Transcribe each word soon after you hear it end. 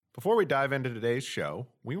Before we dive into today's show,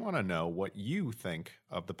 we want to know what you think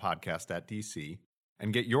of the podcast at DC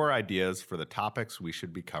and get your ideas for the topics we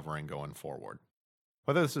should be covering going forward.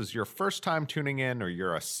 Whether this is your first time tuning in or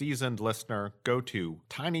you're a seasoned listener, go to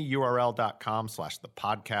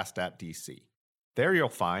tinyurl.com/thepodcastatdc. There you'll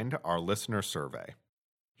find our listener survey.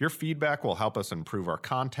 Your feedback will help us improve our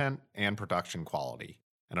content and production quality,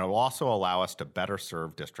 and it will also allow us to better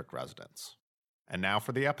serve district residents. And now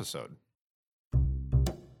for the episode.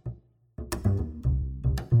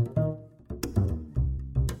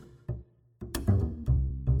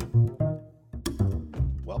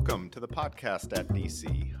 Welcome to the podcast at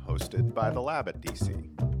DC, hosted by the Lab at DC.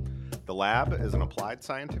 The Lab is an applied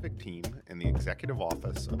scientific team in the executive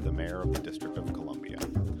office of the Mayor of the District of Columbia.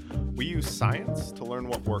 We use science to learn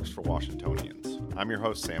what works for Washingtonians. I'm your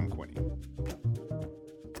host, Sam Quinney.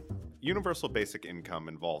 Universal basic income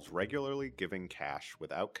involves regularly giving cash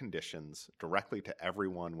without conditions directly to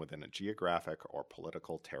everyone within a geographic or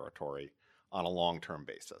political territory on a long-term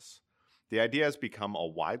basis. The idea has become a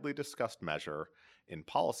widely discussed measure in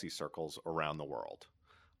policy circles around the world.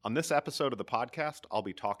 On this episode of the podcast, I'll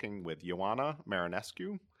be talking with Ioana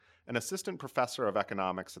Marinescu, an assistant professor of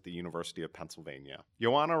economics at the University of Pennsylvania.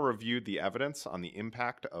 Ioana reviewed the evidence on the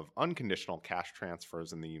impact of unconditional cash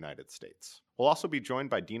transfers in the United States. We'll also be joined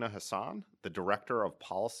by Dina Hassan, the Director of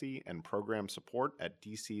Policy and Program Support at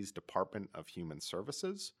DC's Department of Human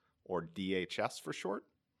Services, or DHS for short.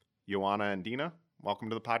 Ioana and Dina, welcome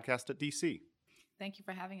to the podcast at DC. Thank you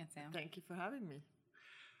for having us, Sam. Thank you for having me.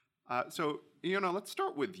 So, let's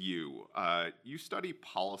start with you. You study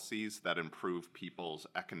policies that improve people's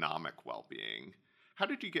economic well-being. How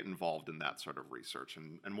did you get involved in that sort of research,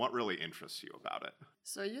 and what really interests you about it?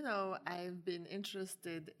 So, I've been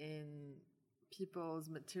interested in people's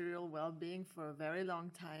material well-being for a very long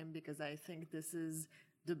time because I think this is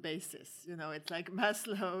the basis. It's like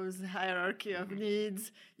Maslow's hierarchy of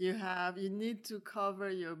needs. You need to cover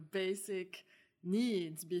your basic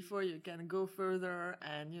needs before you can go further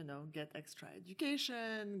and, get extra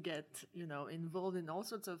education, get, involved in all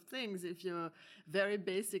sorts of things. If your very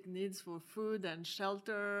basic needs for food and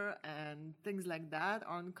shelter and things like that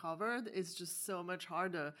aren't covered, it's just so much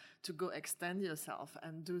harder to go extend yourself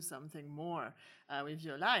and do something more with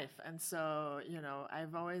your life. And so,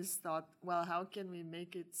 I've always thought, well, how can we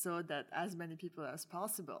make it so that as many people as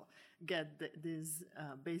possible get these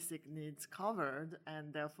basic needs covered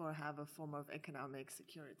and therefore have a form of economic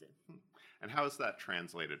security. And how has that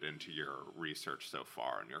translated into your research so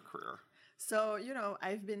far in your career? So,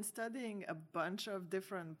 I've been studying a bunch of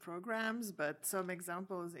different programs, but some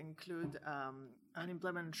examples include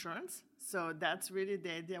unemployment insurance. So that's really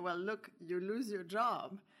the idea. Well, look, you lose your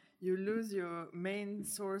job, you lose your main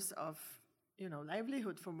source of,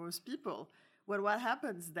 livelihood for most people. Well, what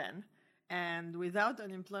happens then? And without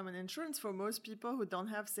unemployment insurance, for most people who don't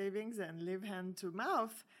have savings and live hand to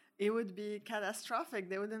mouth, it would be catastrophic.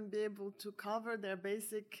 They wouldn't be able to cover their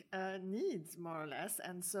basic needs, more or less.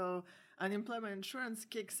 And so unemployment insurance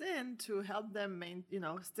kicks in to help them,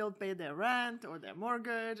 still pay their rent or their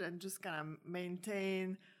mortgage and just kind of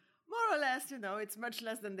maintain, more or less, it's much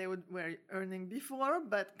less than they were earning before,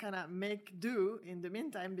 but kind of make do in the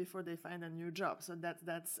meantime before they find a new job. So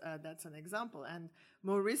that's an example. And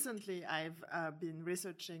more recently, I've been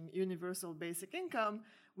researching universal basic income,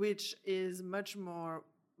 which is much more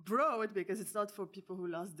broad because it's not for people who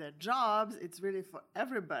lost their jobs. It's really for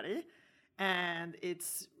everybody. And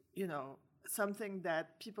it's, something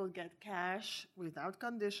that people get cash without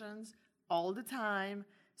conditions all the time.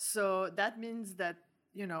 So that means that,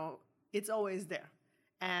 it's always there.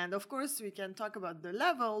 And of course, we can talk about the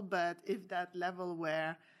level, but if that level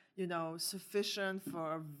were, sufficient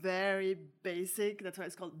for very basic, that's why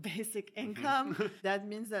it's called basic income, that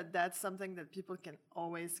means that that's something that people can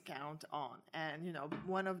always count on. And,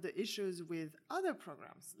 one of the issues with other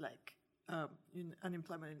programs like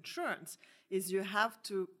unemployment insurance is you have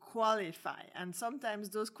to qualify. And sometimes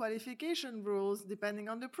those qualification rules, depending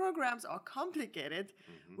on the programs, are complicated,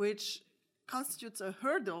 which constitutes a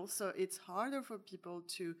hurdle. So it's harder for people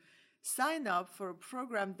to sign up for a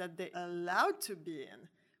program that they're allowed to be in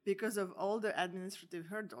because of all the administrative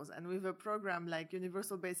hurdles. And with a program like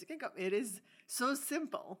Universal Basic Income, it is so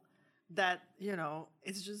simple that,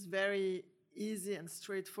 it's just very easy and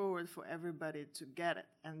straightforward for everybody to get it.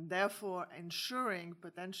 And therefore ensuring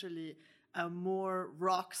potentially a more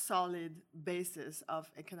rock-solid basis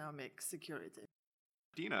of economic security.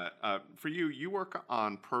 Dina, for you, you work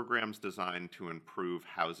on programs designed to improve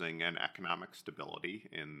housing and economic stability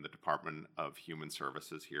in the Department of Human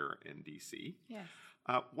Services here in DC. Yes.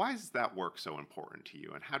 Why is that work so important to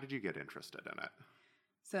you, and how did you get interested in it?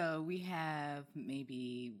 So we have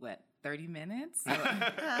maybe, 30 minutes?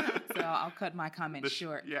 So, I'll cut my comment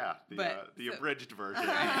short. Yeah, the abridged version.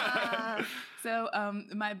 So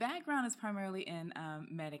my background is primarily in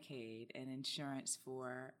Medicaid and insurance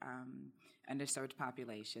for underserved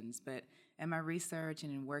populations. But in my research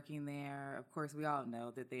and in working there, of course, we all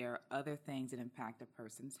know that there are other things that impact a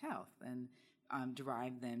person's health and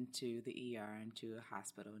drive them to the ER and to a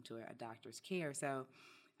hospital and to a doctor's care. So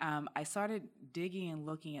I started digging and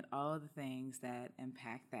looking at all of the things that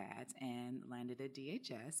impact that and landed at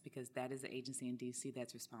DHS because that is the agency in D.C.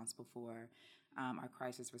 that's responsible for our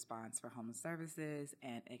crisis response for homeless services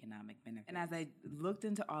and economic benefits. And as I looked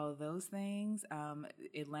into all of those things,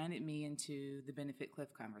 it landed me into the benefit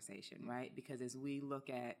cliff conversation, right? Because as we look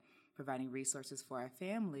at providing resources for our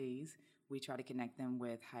families, we try to connect them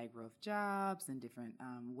with high growth jobs and different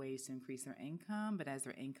ways to increase their income. But as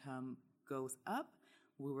their income goes up,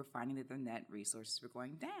 we were finding that the net resources were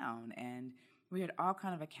going down. And we had all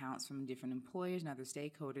kind of accounts from different employers and other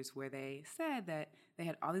stakeholders where they said that they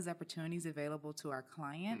had all these opportunities available to our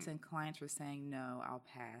clients, and clients were saying, no, I'll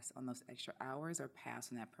pass on those extra hours or pass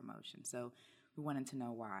on that promotion. So we wanted to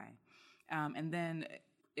know why. And then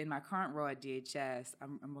in my current role at DHS,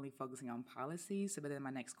 I'm really focusing on policies. So, but then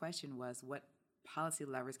my next question was, what policy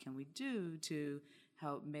levers can we do to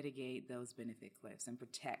help mitigate those benefit cliffs and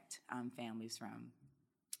protect families from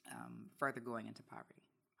further going into poverty?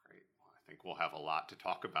 Great. Well, I think we'll have a lot to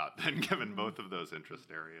talk about then, given both of those interest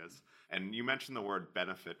areas. And you mentioned the word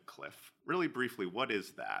benefit cliff. Really briefly, what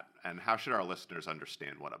is that? And how should our listeners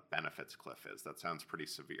understand what a benefits cliff is? That sounds pretty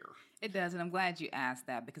severe. It does, and I'm glad you asked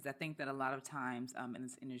that because I think that a lot of times in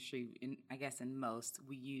this industry, I guess in most,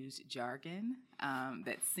 we use jargon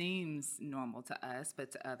that seems normal to us,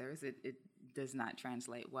 but to others it does not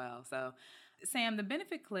translate well. So, Sam, the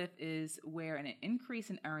benefit cliff is where an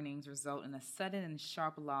increase in earnings result in a sudden and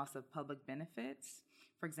sharp loss of public benefits,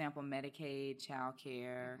 for example, Medicaid, child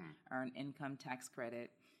care, or an income tax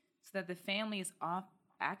credit, so that the family is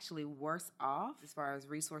actually worse off as far as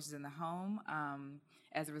resources in the home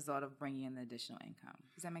as a result of bringing in the additional income.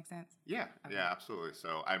 Does that make sense? Yeah, Okay. yeah, absolutely.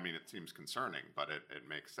 So, I mean, it seems concerning, but it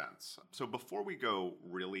makes sense. So before we go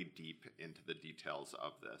really deep into the details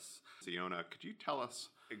of this, Ziona, could you tell us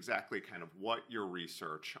exactly kind of what your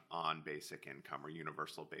research on basic income or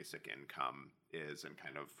universal basic income is and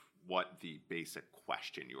kind of what the basic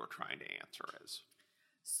question you are trying to answer is?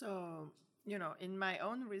 So, in my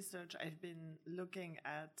own research, I've been looking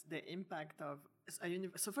at the impact of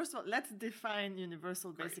so first of all, let's define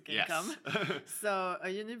universal basic income. So a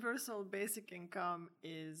universal basic income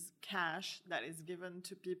is cash that is given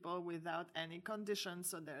to people without any conditions.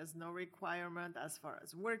 So there is no requirement as far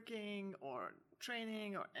as working or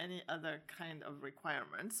training or any other kind of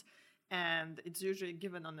requirements. And it's usually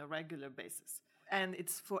given on a regular basis. And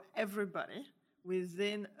it's for everybody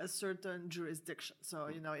within a certain jurisdiction. So,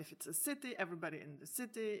 if it's a city, everybody in the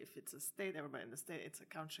city. If it's a state, everybody in the state. It's a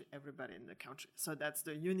country, everybody in the country. So that's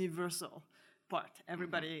the universal part.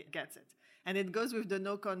 Everybody gets it. And it goes with the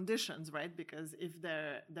no conditions, right? Because if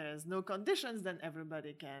there's no conditions, then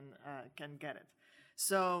everybody can get it.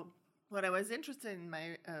 So what I was interested in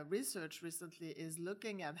my research recently is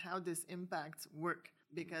looking at how this impacts work.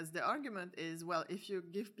 Because the argument is, well, if you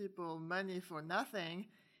give people money for nothing,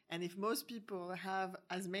 and if most people have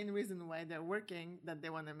as main reason why they're working that they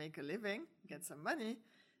want to make a living, get some money,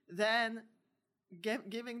 then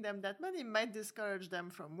giving them that money might discourage them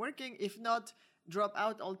from working. If not, drop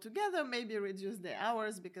out altogether, maybe reduce their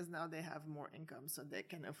hours because now they have more income, so they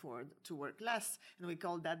can afford to work less. And we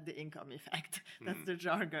call that the income effect. That's the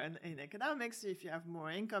jargon in economics. If you have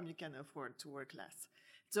more income, you can afford to work less.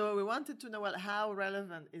 So we wanted to know, well, how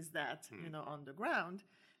relevant is that, on the ground?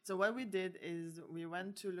 So what we did is we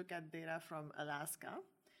went to look at data from Alaska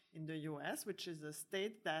in the US, which is a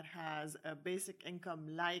state that has a basic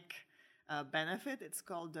income-like benefit. It's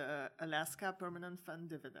called the Alaska Permanent Fund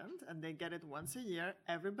Dividend, and they get it once a year.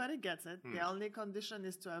 Everybody gets it. The only condition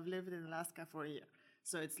is to have lived in Alaska for a year.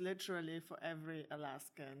 So it's literally for every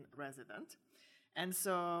Alaskan resident. And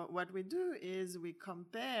so what we do is we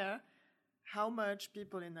compare how much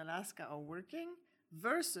people in Alaska are working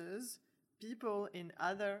versus people in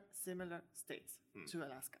other similar states to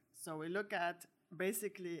Alaska. So we look at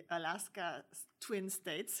basically Alaska's twin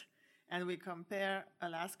states, and we compare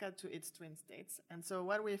Alaska to its twin states. And so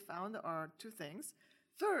what we found are two things.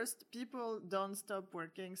 First, people don't stop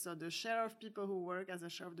working. So the share of people who work as a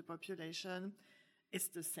share of the population is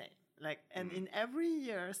the same. And in every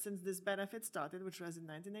year since this benefit started, which was in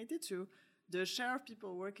 1982, the share of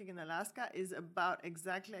people working in Alaska is about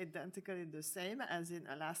exactly identically the same as in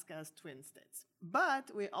Alaska's twin states.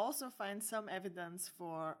 But we also find some evidence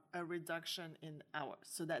for a reduction in hours,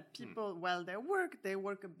 so that people, while they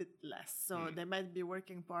work a bit less. So they might be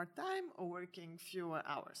working part-time or working fewer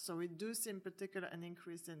hours. So we do see in particular an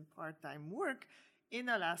increase in part-time work in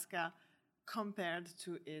Alaska compared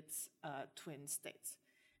to its twin states.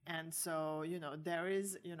 And so, there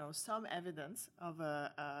is, some evidence of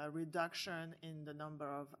a reduction in the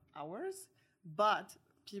number of hours, but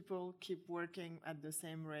people keep working at the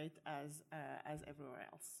same rate as everywhere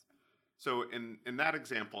else. So in that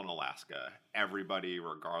example in Alaska, everybody,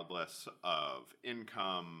 regardless of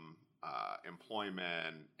income,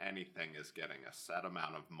 employment, anything, is getting a set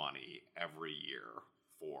amount of money every year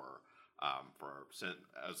for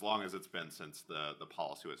as long as it's been since the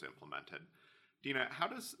policy was implemented. Dina, how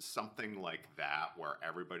does something like that, where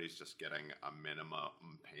everybody's just getting a minimum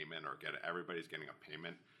payment or everybody's getting a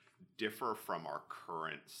payment, differ from our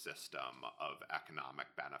current system of economic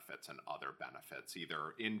benefits and other benefits,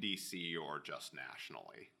 either in DC or just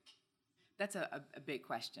nationally? That's a big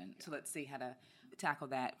question. So let's see how to tackle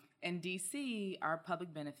that. In DC, our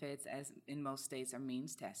public benefits, as in most states, are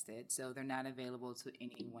means tested, so they're not available to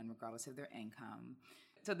anyone regardless of their income.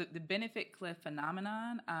 So the benefit cliff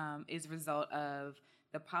phenomenon is a result of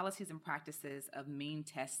the policies and practices of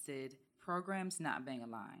mean-tested programs not being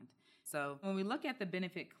aligned. So when we look at the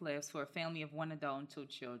benefit cliffs for a family of one adult and two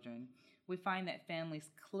children, we find that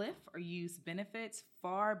families cliff or use benefits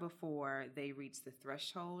far before they reach the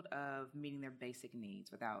threshold of meeting their basic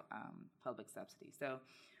needs without public subsidy. So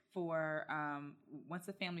for once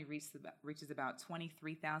a family reaches about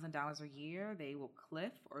 $23,000 a year, they will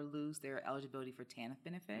cliff or lose their eligibility for TANF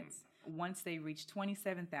benefits. Once they reach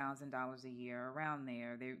 $27,000 a year, around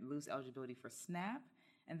there, they lose eligibility for SNAP.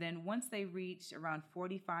 And then once they reach around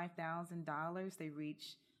 $45,000, they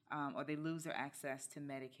reach or they lose their access to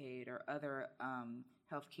Medicaid or other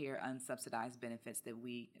healthcare unsubsidized benefits that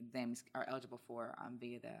them are eligible for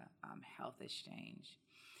via the health exchange.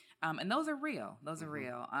 And those are real. Those are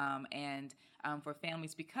real. And for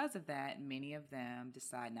families, because of that, many of them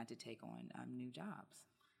decide not to take on new jobs.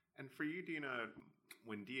 And for you, Dina,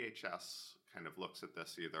 when DHS kind of looks at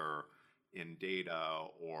this either in data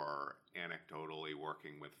or anecdotally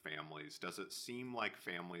working with families, does it seem like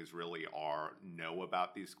families really know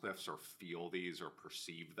about these cliffs or feel these or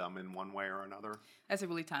perceive them in one way or another? That's a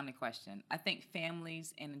really timely question. I think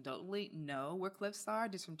families anecdotally know where cliffs are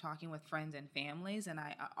just from talking with friends and families, and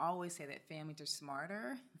I always say that families are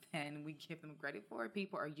smarter than we give them credit for.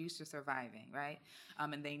 People are used to surviving, right?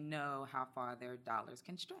 And they know how far their dollars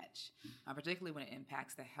can stretch, particularly when it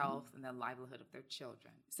impacts the health and the livelihood of their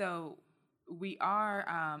children. So we are,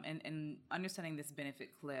 and understanding this benefit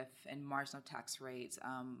cliff and marginal tax rates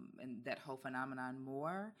and that whole phenomenon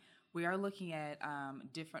more, we are looking at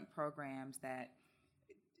different programs that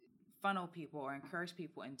funnel people or encourage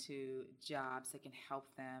people into jobs that can help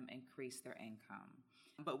them increase their income.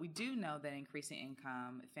 But we do know that increasing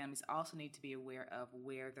income, families also need to be aware of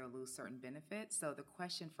where they'll lose certain benefits. So the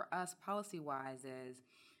question for us policy-wise is,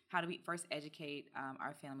 how do we first educate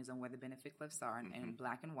our families on where the benefit cliffs are in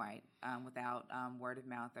black and white without word of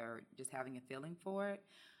mouth or just having a feeling for it?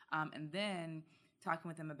 And then talking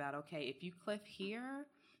with them about, okay, if you cliff here,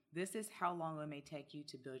 this is how long it may take you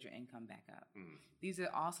to build your income back up. These are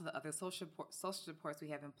also the other social supports we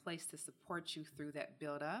have in place to support you through that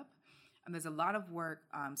build up. And there's a lot of work,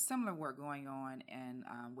 similar work going on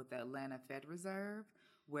with the Atlanta Fed Reserve,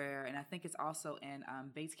 and I think it's also in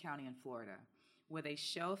Bates County in Florida, where they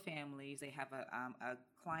show families, they have a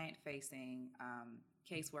client-facing,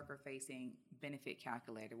 caseworker-facing benefit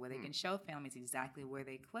calculator where they can show families exactly where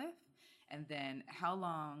they cliff and then how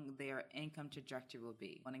long their income trajectory will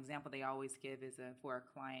be. One example they always give is for a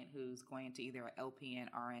client who's going into either an LPN,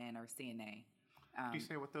 RN, or CNA. Can you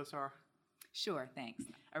say what those are? Sure, thanks.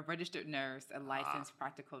 A registered nurse, a licensed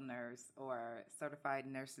practical nurse, or certified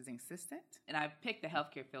nursing assistant. And I picked the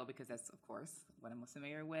healthcare field because that's, of course, what I'm most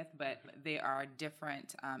familiar with, but there are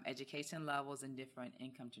different education levels and different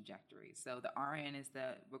income trajectories. So the RN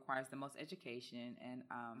requires the most education and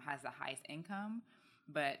has the highest income,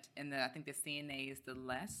 but I think the CNA is the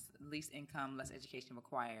least income, less education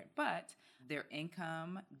required. But their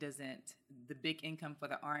income the big income for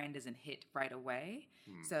the RN doesn't hit right away.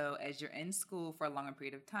 So as you're in school for a longer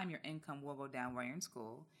period of time, your income will go down while you're in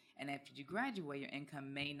school. And after you graduate, your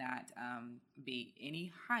income may not be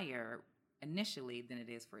any higher initially than it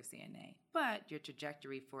is for a CNA, but your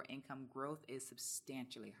trajectory for income growth is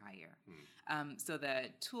substantially higher. So the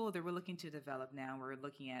tool that we're looking to develop now, we're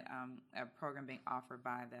looking at a program being offered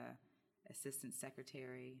by the Assistant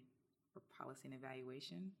Secretary for Policy and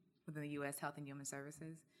Evaluation within the U.S. Health and Human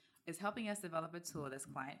Services. It's helping us develop a tool that's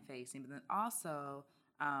client-facing, but then also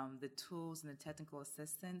the tools and the technical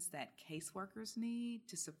assistance that caseworkers need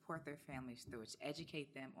to support their families through it, to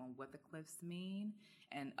educate them on what the cliffs mean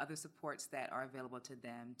and other supports that are available to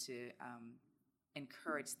them to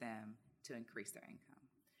encourage them to increase their income.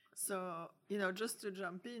 So, just to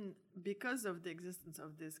jump in, because of the existence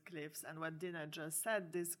of these cliffs and what Dina just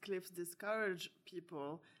said, these cliffs discourage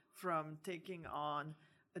people from taking on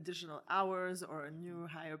additional hours or new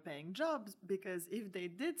higher paying jobs, because if they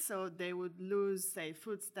did so, they would lose, say,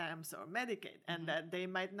 food stamps or Medicaid, and that they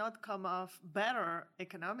might not come off better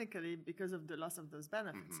economically because of the loss of those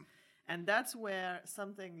benefits. And that's where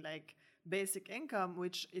something like basic income,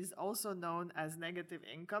 which is also known as negative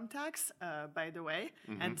income tax, by the way.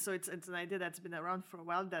 And so it's an idea that's been around for a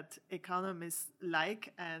while that economists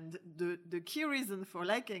like, and the key reason for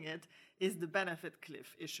liking it is the benefit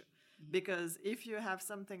cliff issue. Because if you have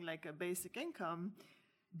something like a basic income,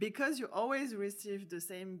 because you always receive the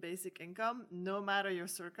same basic income, no matter your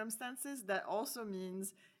circumstances, that also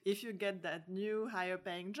means if you get that new higher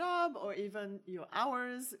paying job or even your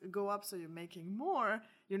hours go up so you're making more,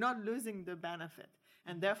 you're not losing the benefit.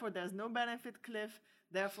 And therefore, there's no benefit cliff.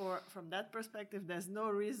 Therefore, from that perspective, there's no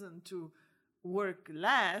reason to work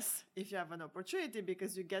less if you have an opportunity,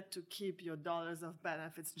 because you get to keep your dollars of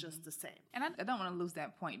benefits just the same. And I don't want to lose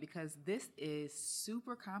that point, because this is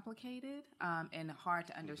super complicated and hard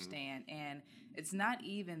to understand. And it's not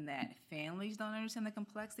even that families don't understand the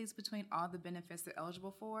complexities between all the benefits they're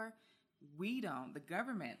eligible for. We don't. The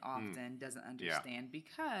government often doesn't understand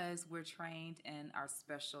because we're trained in our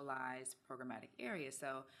specialized programmatic area.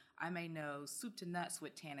 So I may know soup to nuts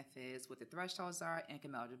what TANF is, what the thresholds are,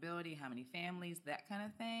 income eligibility, how many families, that kind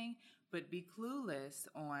of thing, but be clueless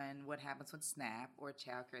on what happens with SNAP or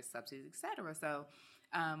child care subsidies, et cetera. So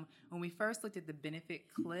when we first looked at the benefit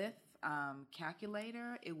cliff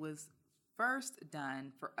calculator, it was first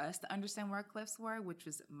done for us to understand where our cliffs were, which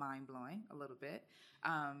was mind-blowing a little bit,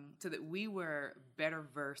 so that we were better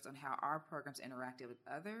versed on how our programs interacted with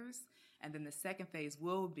others. And then the second phase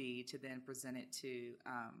will be to then present it to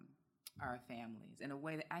our families in a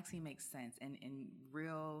way that actually makes sense and in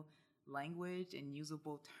real language and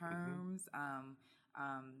usable terms,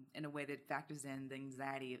 in a way that factors in the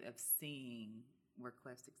anxiety of seeing where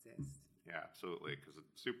cliffs exist. Yeah, absolutely, because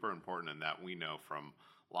it's super important in that we know from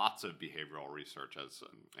lots of behavioral research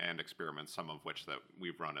and experiments, some of which that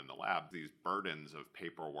we've run in the lab, these burdens of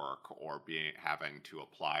paperwork or having to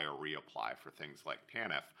apply or reapply for things like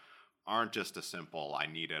TANF aren't just a simple, I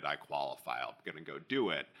need it, I qualify, I'm going to go do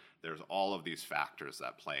it. There's all of these factors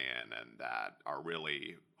that play in and that are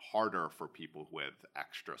really harder for people with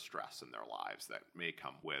extra stress in their lives that may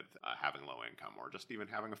come with having low income or just even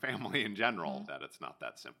having a family in general, that it's not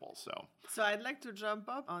that simple. So I'd like to jump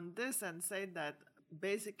up on this and say that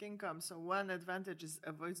basic income, so one advantage is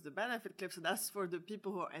avoids the benefit cliff. So that's for the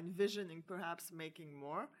people who are envisioning perhaps making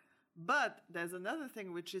more. But there's another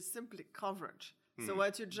thing, which is simply coverage. So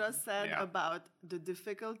what you just said about the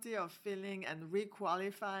difficulty of filling and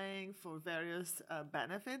requalifying for various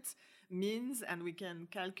benefits means, and we can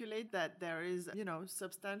calculate that there is,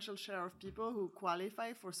 substantial share of people who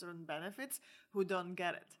qualify for certain benefits who don't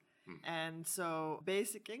get it. And so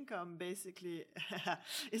basic income basically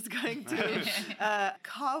is going to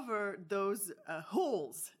cover those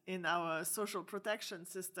holes in our social protection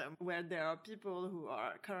system where there are people who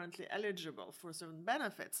are currently eligible for certain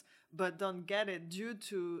benefits but don't get it due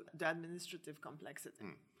to the administrative complexity.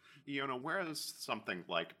 Iona, where has something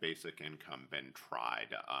like basic income been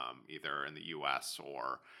tried, either in the U.S.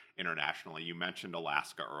 or internationally? You mentioned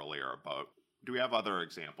Alaska earlier. Do we have other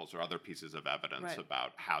examples or other pieces of evidence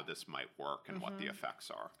about how this might work and what the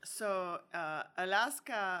effects are? So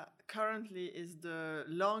Alaska currently is the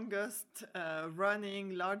longest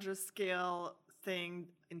running, largest scale thing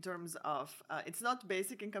in terms of, it's not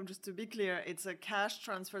basic income, just to be clear, it's a cash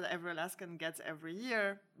transfer that every Alaskan gets every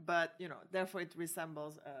year, but, therefore it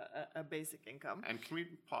resembles a basic income. And can we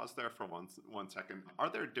pause there for one second? Are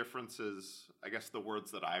there differences, I guess the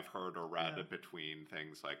words that I've heard or read between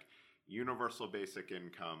things like universal basic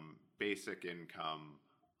income,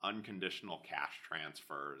 unconditional cash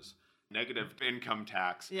transfers, negative income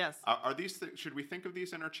tax? Yes. Are these should we think of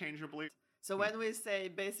these interchangeably? So when we say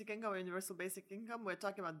basic income or universal basic income, we're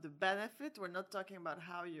talking about the benefit. We're not talking about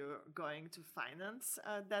how you're going to finance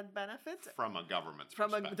that benefit. From a government's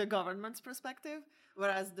perspective. The government's perspective.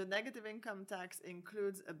 Whereas the negative income tax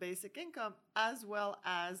includes a basic income as well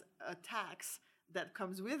as a tax that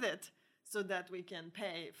comes with it, so that we can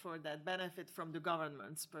pay for that benefit from the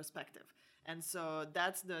government's perspective. And so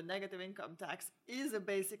that's the negative income tax is a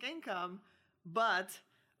basic income, but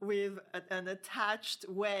with an attached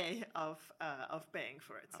way of paying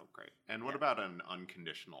for it. Oh, great. And what about an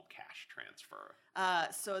unconditional cash transfer?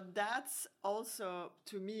 So that's also,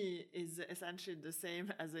 to me, is essentially the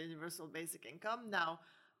same as a universal basic income. Now,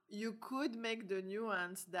 you could make the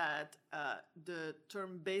nuance that the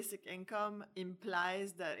term basic income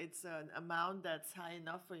implies that it's an amount that's high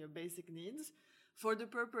enough for your basic needs. For the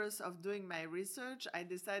purpose of doing my research, I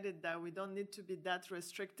decided that we don't need to be that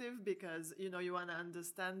restrictive because, you want to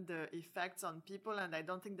understand the effects on people. And I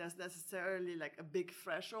don't think there's necessarily like a big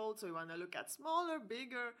threshold. So we want to look at smaller,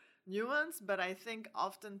 bigger nuance. But I think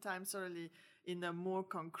oftentimes, certainly in a more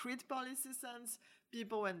concrete policy sense,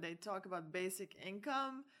 people, when they talk about basic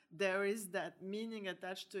income, there is that meaning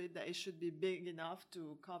attached to it that it should be big enough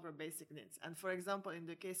to cover basic needs. And for example, in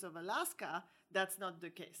the case of Alaska, that's not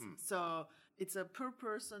the case. So it's a per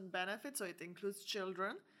person benefit, so it includes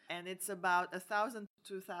children, and it's about $1,000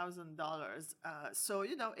 to $2,000. So,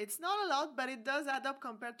 it's not a lot, but it does add up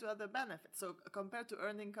compared to other benefits. So compared to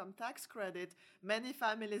earned income tax credit, many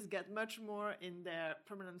families get much more in their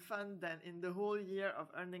permanent fund than in the whole year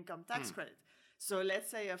of earned income tax credit. So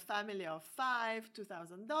let's say a family of 5,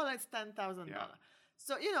 $2,000, it's $10,000. Yeah.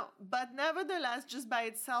 So, but nevertheless, just by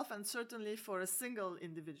itself, and certainly for a single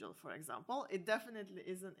individual, for example, it definitely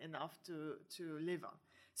isn't enough to live on.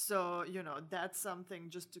 So, that's something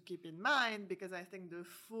just to keep in mind, because I think the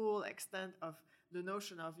full extent of the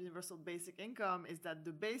notion of universal basic income is that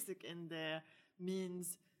the basic in there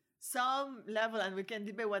means some level, and we can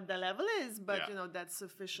debate what the level is, but that's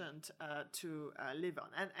sufficient to live on.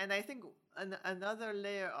 And I think another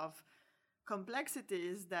layer of complexity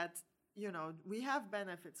is that we have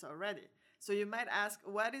benefits already. So you might ask,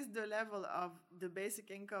 what is the level of the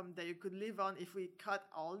basic income that you could live on if we cut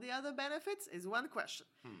all the other benefits is one question.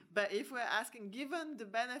 But if we're asking, given the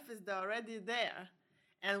benefits that are already there,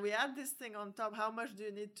 and we add this thing on top, how much do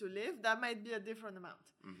you need to live? That might be a different amount.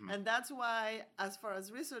 And that's why, as far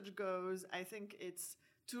as research goes, I think it's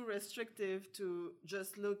too restrictive to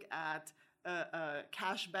just look at a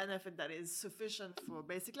cash benefit that is sufficient for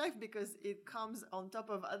basic life, because it comes on top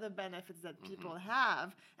of other benefits that people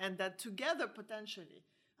have, and that together potentially,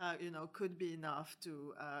 could be enough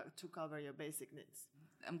to cover your basic needs.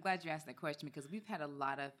 I'm glad you asked that question, because we've had a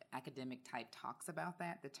lot of academic type talks about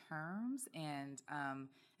that, the terms, and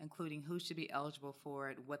including who should be eligible for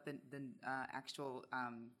it, what the actual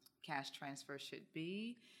cash transfer should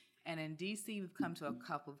be. And in DC, we've come to a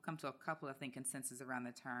couple, I think, consensus around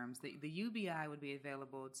the terms. The UBI would be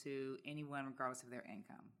available to anyone regardless of their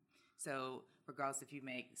income. So regardless if you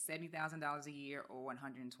make $70,000 a year or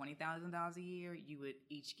 $120,000 a year, you would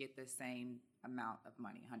each get the same amount of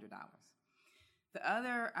money, $100. The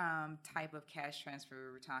other type of cash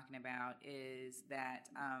transfer we're talking about is that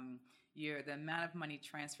the amount of money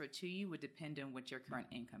transferred to you would depend on what your current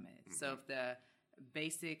income is. So if the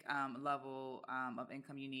basic level of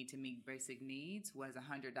income you need to meet basic needs was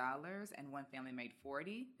 $100 and one family made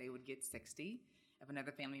 $40, they would get $60. If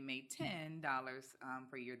another family made $10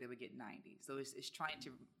 per year, they would get $90. So it's trying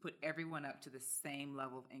to put everyone up to the same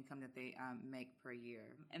level of income that they make per year.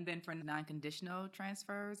 And then for non-conditional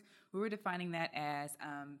transfers, we were defining that as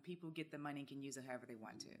people get the money and can use it however they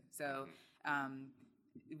want to. So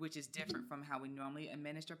which is different from how we normally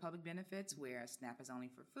administer public benefits, where SNAP is only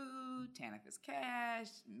for food, TANF is cash,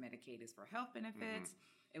 Medicaid is for health benefits.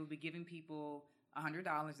 It would be giving people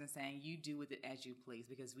 $100 and saying, you do with it as you please,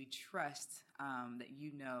 because we trust that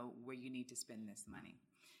you know where you need to spend this money.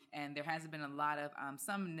 And there has been a lot of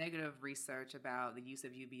some negative research about the use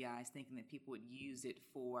of UBIs, thinking that people would use it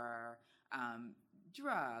for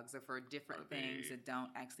drugs or for different things that don't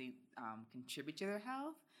actually contribute to their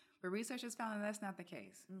health. But researchers found that that's not the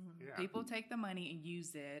case. People take the money and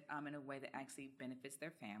use it in a way that actually benefits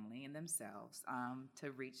their family and themselves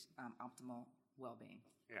to reach optimal well-being.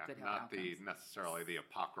 Yeah, not necessarily the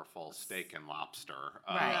apocryphal steak and lobster,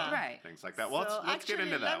 right. things like that. Well, so let's get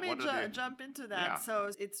into that. Let me jump into that. Yeah.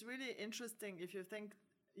 So it's really interesting if you think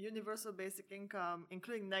universal basic income,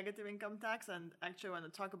 including negative income tax, and actually I want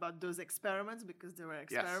to talk about those experiments, because there were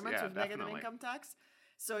experiments with negative income tax.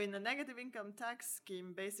 So in the negative income tax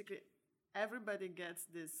scheme, basically everybody gets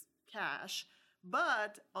this cash,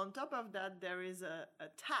 but on top of that, there is a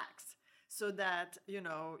tax. So that,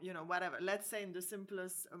 whatever, let's say in the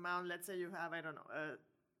simplest amount, let's say you have, a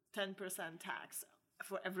 10% tax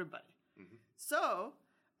for everybody. So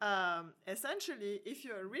essentially, if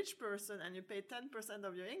you're a rich person and you pay 10%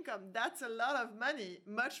 of your income, that's a lot of money,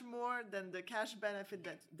 much more than the cash benefit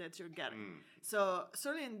that you're getting. So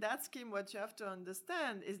certainly in that scheme, what you have to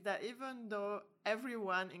understand is that even though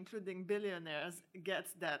everyone, including billionaires,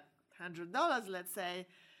 gets that $100, let's say,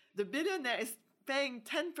 the billionaire is paying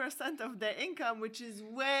 10% of their income, which is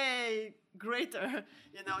way greater,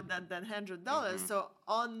 than $100. So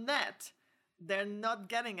on net, they're not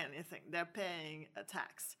getting anything. They're paying a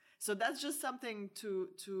tax. So that's just something to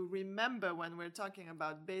remember when we're talking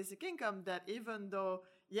about basic income, that even though,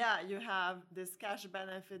 you have this cash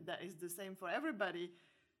benefit that is the same for everybody,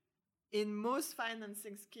 in most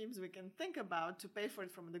financing schemes we can think about to pay for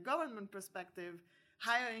it from the government perspective,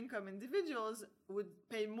 higher income individuals would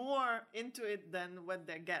pay more into it than what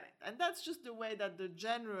they're getting. And that's just the way that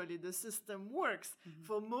generally the system works.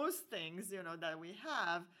 For most things, that we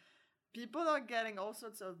have. People are getting all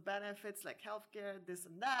sorts of benefits like healthcare, this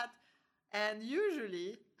and that. And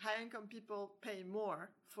usually, high-income people pay more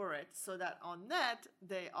for it, so that on net,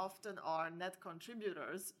 they often are net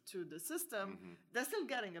contributors to the system. They're still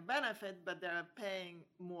getting a benefit, but they're paying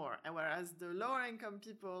more. And whereas the lower-income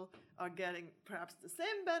people are getting perhaps the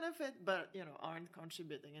same benefit, but aren't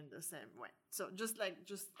contributing in the same way. So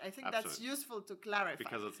I think that's useful to clarify,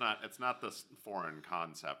 because it's not this foreign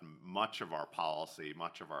concept. Much of our policy,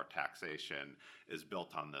 much of our taxation is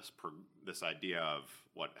built on this idea of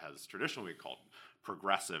what has traditionally been called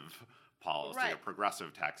progressive policy or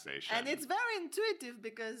progressive taxation. And it's very intuitive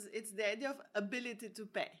because it's the idea of ability to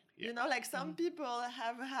pay. Some people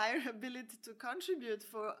have a higher ability to contribute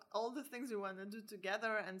for all the things we want to do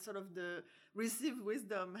together, and sort of the received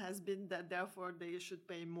wisdom has been that therefore they should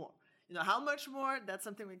pay more. How much more, that's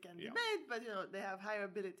something we can debate, but they have higher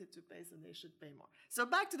ability to pay, so they should pay more. So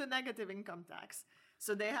back to the negative income tax.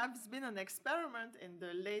 So there has been an experiment in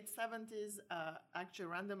the late 70s, actually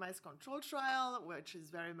randomized control trial, which is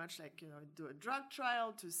very much like, do a drug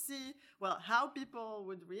trial to see, how people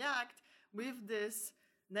would react with this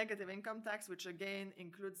negative income tax, which again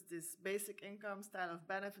includes this basic income style of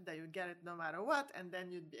benefit that you get it no matter what, and then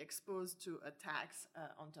you'd be exposed to a tax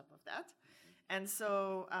on top of that. And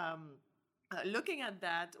so looking at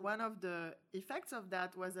that, one of the effects of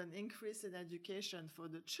that was an increase in education for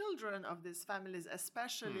the children of these families,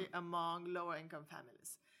 especially among lower income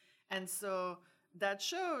families. And so that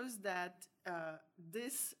shows that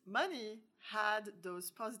this money had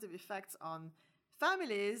those positive effects on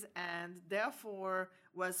families, and therefore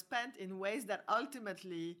was spent in ways that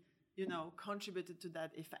ultimately contributed to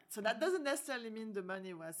that effect. So that doesn't necessarily mean the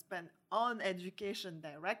money was spent on education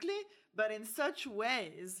directly, but in such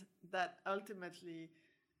ways that ultimately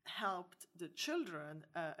helped the children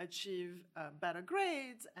achieve better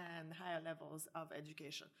grades and higher levels of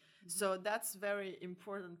education. So that's very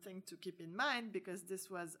important thing to keep in mind, because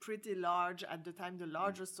this was pretty large at the time, the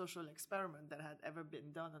largest social experiment that had ever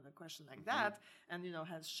been done on a question like that, and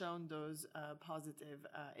has shown those positive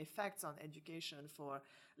effects on education for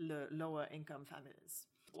lower income families.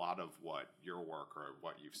 A lot of what your work, or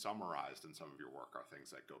what you've summarized in some of your work, are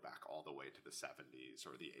things that go back all the way to the 70s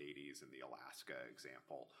or the 80s in the Alaska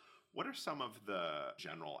example. What are some of the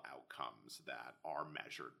general outcomes that are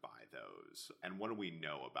measured by those? And what do we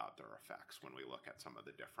know about their effects when we look at some of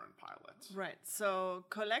the different pilots? Right. So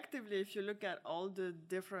collectively, if you look at all the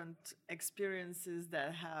different experiences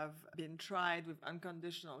that have been tried with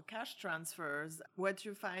unconditional cash transfers, what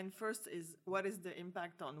you find first is what is the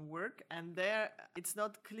impact on work? And there it's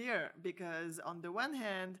not clear, because on the one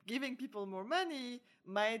hand, giving people more money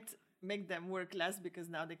might make them work less because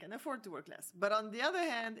now they can afford to work less. But on the other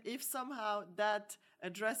hand, if somehow that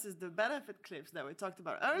addresses the benefit cliffs that we talked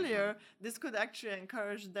about earlier, this could actually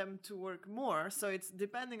encourage them to work more. So it's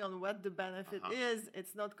depending on what the benefit is,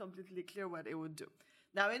 it's not completely clear what it would do.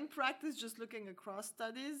 Now, in practice, just looking across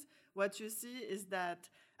studies, what you see is that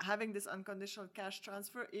having this unconditional cash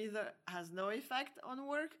transfer either has no effect on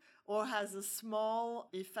work or has a small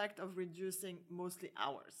effect of reducing mostly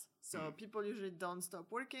hours. So people usually don't stop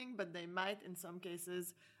working, but they might, in some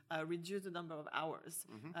cases, reduce the number of hours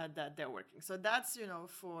that they're working. So that's,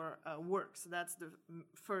 for work. So that's the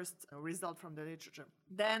first result from the literature.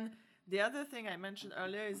 Then the other thing I mentioned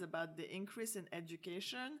earlier is about the increase in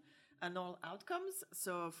education and all outcomes.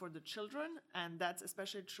 So for the children, and that's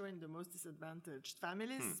especially true in the most disadvantaged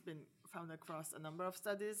families, it's been found across a number of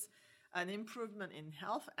studies, an improvement in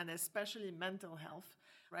health and especially mental health.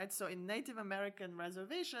 right? So in Native American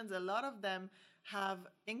reservations, a lot of them have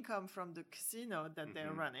income from the casino that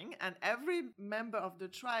they're running, and every member of the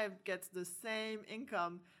tribe gets the same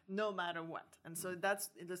income no matter what. And so that's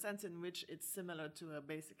in the sense in which it's similar to a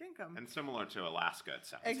basic income. And similar to Alaska, it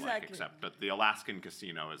sounds Exactly. like, except that the Alaskan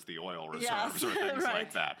casino is the oil reserves Yes, or things right.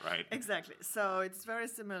 like that, right? Exactly. So it's very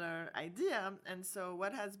similar idea. And so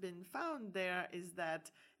what has been found there is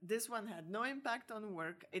that this one had no impact on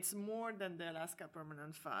work. It's more than the Alaska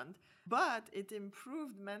Permanent Fund, but it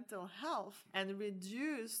improved mental health and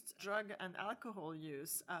reduced drug and alcohol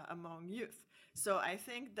use among youth. So I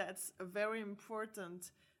think that's a very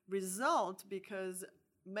important result, because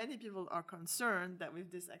many people are concerned that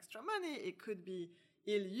with this extra money, it could be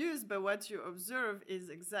ill used, but what you observe is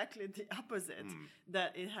exactly the opposite,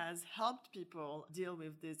 that it has helped people deal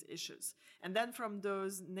with these issues. And then from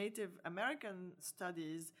those Native American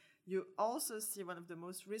studies, you also see one of the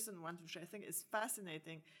most recent ones, which I think is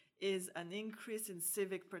fascinating, is an increase in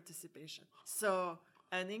civic participation. So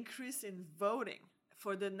an increase in voting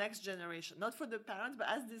for the next generation, not for the parents, but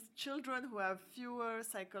as these children who have fewer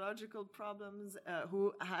psychological problems,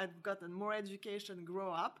 who had gotten more education,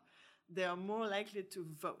 grow up, they are more likely to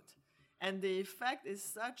vote. And the effect is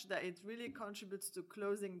such that it really contributes to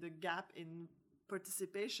closing the gap in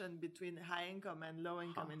participation between high income and low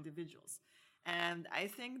income individuals. And I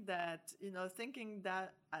think that, thinking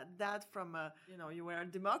that from you were a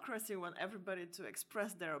democracy, you want everybody to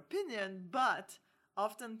express their opinion, but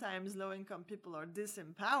oftentimes low income people are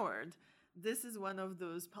disempowered. This is one of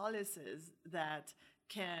those policies that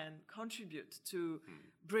can contribute to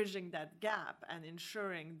bridging that gap and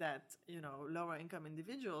ensuring that, lower income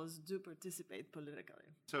individuals do participate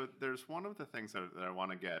politically. So there's one of the things that I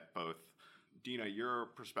want to get both, Dina, your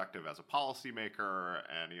perspective as a policymaker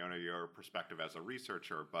and your perspective as a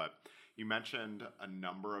researcher, but you mentioned a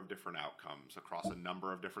number of different outcomes across a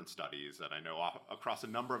number of different studies that I know across a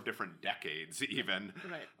number of different decades even.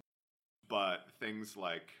 Right. But things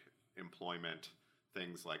like employment,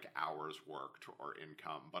 things like hours worked or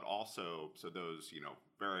income, but also, so those,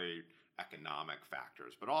 very economic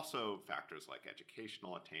factors, but also factors like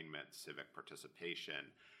educational attainment, civic participation,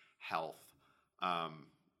 health,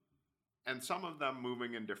 and some of them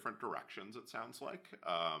moving in different directions, it sounds like,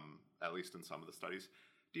 at least in some of the studies.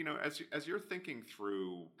 As you're thinking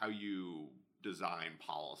through how you design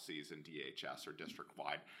policies in DHS or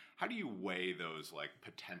district-wide, how do you weigh those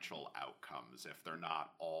potential outcomes if they're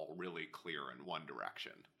not all really clear in one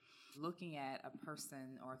direction? Looking at a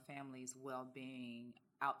person or family's well-being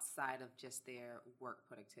outside of just their work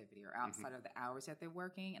productivity or outside of the hours that they're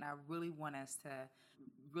working, and I really want us to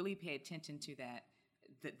really pay attention to that.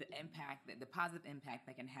 The impact, the positive impact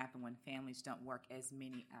that can happen when families don't work as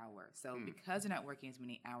many hours. So because they're not working as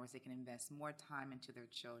many hours, they can invest more time into their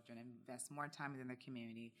children, invest more time in their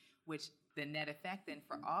community, which the net effect then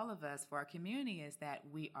for all of us, for our community, is that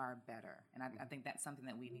we are better. And I think that's something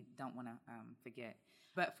that we don't want to forget.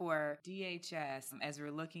 But for DHS, as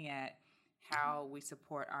we're looking at how we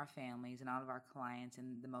support our families and all of our clients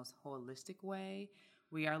in the most holistic way,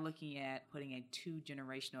 we are looking at putting a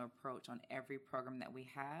 2-generational approach on every program that we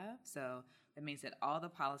have. So that means that all the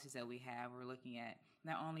policies that we have, we're looking at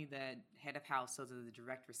not only the head of households or the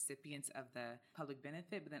direct recipients of the public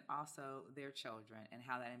benefit, but then also their children and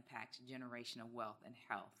how that impacts generational wealth and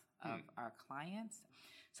health of our clients.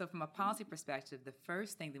 So from a policy perspective, the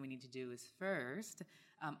first thing that we need to do is first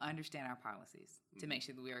understand our policies to make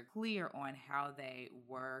sure that we are clear on how they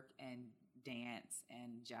work and dance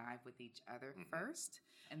and jive with each other first,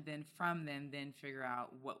 and then from them then figure out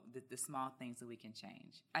what the small things that we can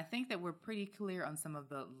change. I think that we're pretty clear on some of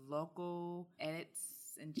the local edits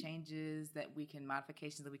and changes that we can,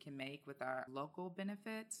 modifications that we can make with our local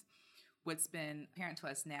benefits. What's been apparent to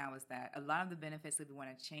us now is that a lot of the benefits that we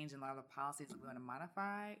want to change and a lot of the policies that we want to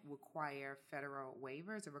modify require federal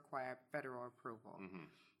waivers or require federal approval.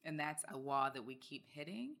 And that's a wall that we keep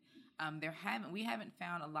hitting. We haven't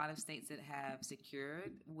found a lot of states that have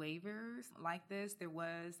secured waivers like this. There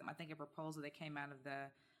was, I think, a proposal that came out of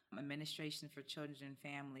the Administration for Children and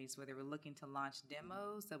Families where they were looking to launch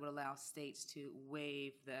demos that would allow states to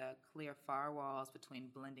waive the clear firewalls between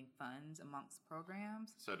blending funds amongst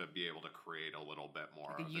programs. So to be able to create a little bit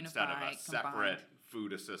more Like of, unified, instead of a separate combined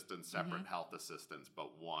food assistance, separate health assistance,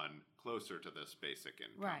 but one closer to this basic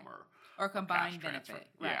income or combined cash benefit.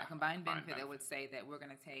 transfer. Right, Yeah, a combined benefit that would say that we're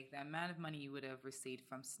going to take the amount of money you would have received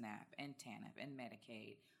from SNAP and TANF and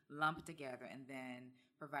Medicaid, lump it together, and then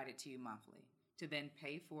provide it to you monthly to then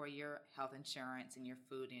pay for your health insurance and your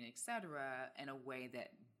food and et cetera in a way that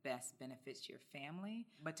best benefits your family.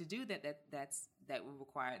 But to do that, that's that will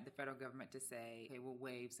require the federal government to say, okay, we'll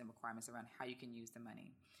waive some requirements around how you can use the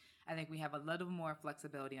money. I think we have a little more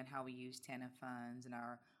flexibility on how we use TANF funds and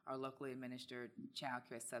our locally administered child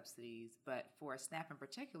care subsidies. But for SNAP in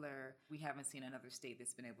particular, we haven't seen another state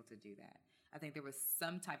that's been able to do that. I think there was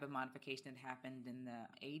some type of modification that happened in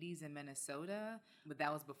the 80s in Minnesota, but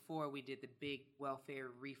that was before we did the big welfare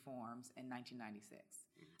reforms in 1996.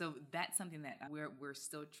 So that's something that we're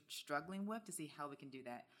still struggling with to see how we can do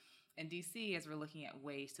that. In DC, as we're looking at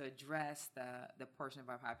ways to address the portion of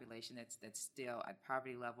our population that's still at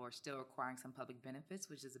poverty level or still requiring some public benefits,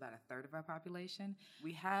 which is about a third of our population,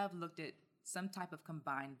 we have looked at some type of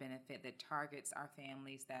combined benefit that targets our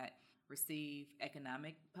families that receive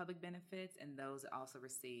economic public benefits and those that also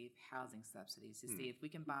receive housing subsidies to see if we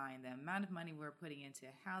combine the amount of money we're putting into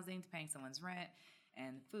housing, to paying someone's rent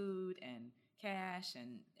and food and cash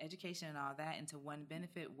and education and all that into one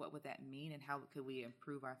benefit. What would that mean, and how could we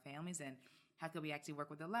improve our families, and how could we actually work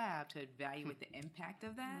with the lab to evaluate the impact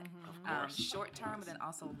of that, short term, but then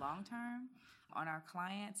also long term on our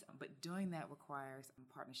clients? But doing that requires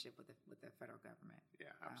a partnership with the federal government. Yeah,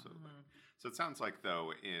 absolutely. So it sounds like,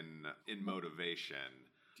 though, in motivation,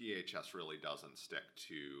 DHS really doesn't stick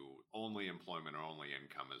to only employment or only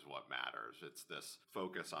income is what matters. It's this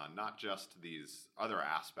focus on not just these other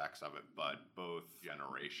aspects of it, but both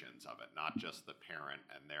generations of it, not just the parent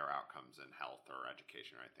and their outcomes in health or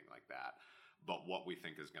education or anything like that, but what we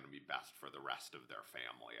think is going to be best for the rest of their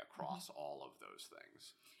family across all of those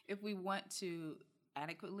things. If we want to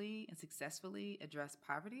adequately and successfully address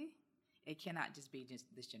poverty, it cannot just be just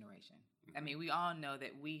this generation. I mean, we all know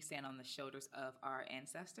that we stand on the shoulders of our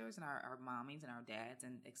ancestors and our mommies and our dads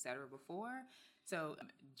and et cetera before. So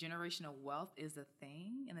generational wealth is a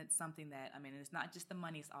thing, and it's something that, I mean, it's not just the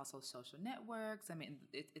money, it's also social networks. I mean,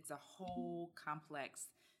 it's a whole complex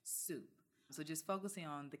soup. So just focusing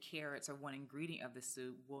on the carrots or one ingredient of the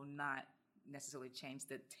soup will not necessarily change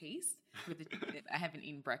the taste. I haven't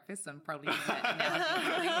eaten breakfast, so I'm probably using that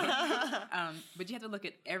analogy. But you have to look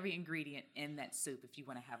at every ingredient in that soup if you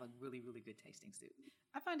want to have a really, really good tasting soup.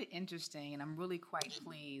 I find it interesting, and I'm really quite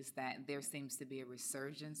pleased that there seems to be a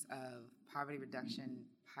resurgence of poverty reduction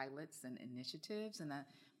pilots and initiatives. And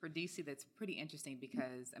for DC, that's pretty interesting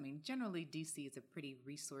because, I mean, generally DC is a pretty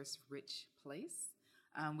resource-rich place.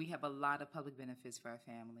 We have a lot of public benefits for our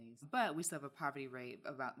families, but we still have a poverty rate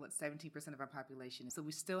of about, 17% of our population. So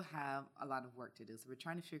we still have a lot of work to do. So we're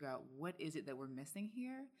trying to figure out what is it that we're missing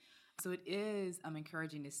here. So it is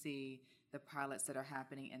encouraging to see the pilots that are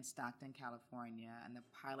happening in Stockton, California, and the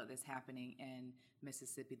pilot that's happening in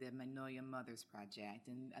Mississippi, the Magnolia Mothers Project.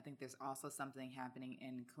 And I think there's also something happening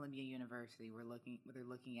in Columbia University where they're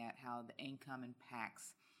looking at how the income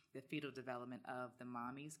impacts the fetal development of the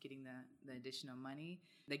mommies getting the additional money.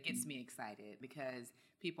 That gets me excited because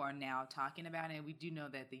people are now talking about it. And we do know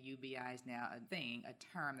that the UBI is now a thing, a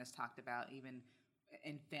term that's talked about even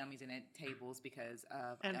in families and at tables because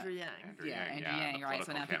of Andrew Yang. Andrew Yang, right?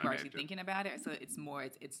 So now people are actually thinking about it. So it's more,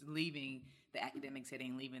 it's leaving the academic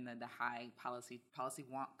setting, leaving the high policy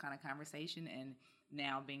wonk kind of conversation, and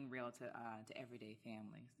now being real to everyday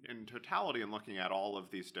families. In totality, and looking at all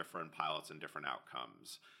of these different pilots and different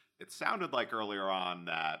outcomes, it sounded like earlier on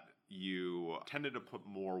that you tended to put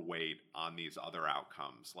more weight on these other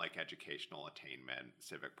outcomes like educational attainment,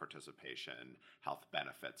 civic participation, health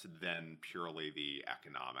benefits, than purely the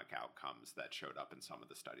economic outcomes that showed up in some of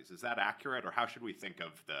the studies. Is that accurate, or how should we think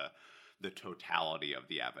of the totality of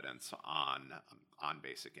the evidence on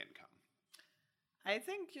basic income? I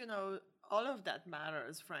think, all of that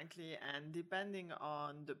matters, frankly, and depending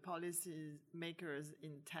on the policy maker's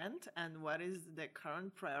intent and what is the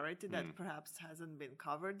current priority that perhaps hasn't been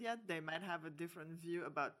covered yet, they might have a different view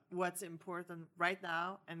about what's important right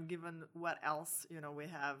now and given what else, we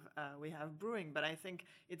have brewing. But I think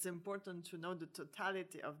it's important to know the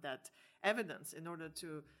totality of that evidence in order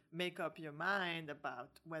to make up your mind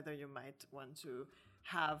about whether you might want to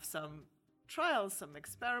have some trials, some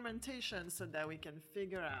experimentation, so that we can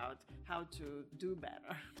figure out how to do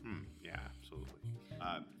better. Yeah, absolutely.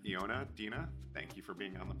 Iona, Dina, thank you for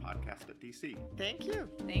being on the podcast at DC. Thank you.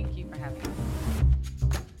 Thank you for having me.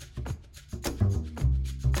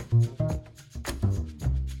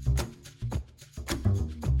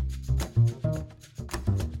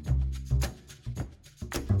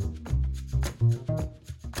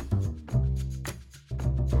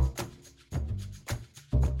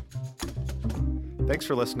 Thanks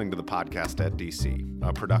for listening to the podcast at DC,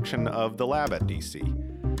 a production of The Lab at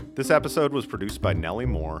DC. This episode was produced by Nellie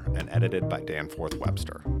Moore and edited by Danforth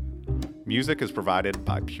Webster. Music is provided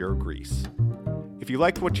by Pure Grease. If you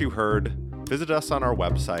liked what you heard, visit us on our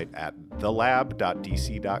website at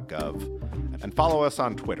thelab.dc.gov, and follow us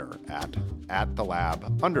on Twitter at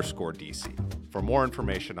 @thelab_DC for more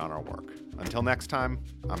information on our work. Until next time,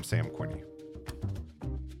 I'm Sam Quinney.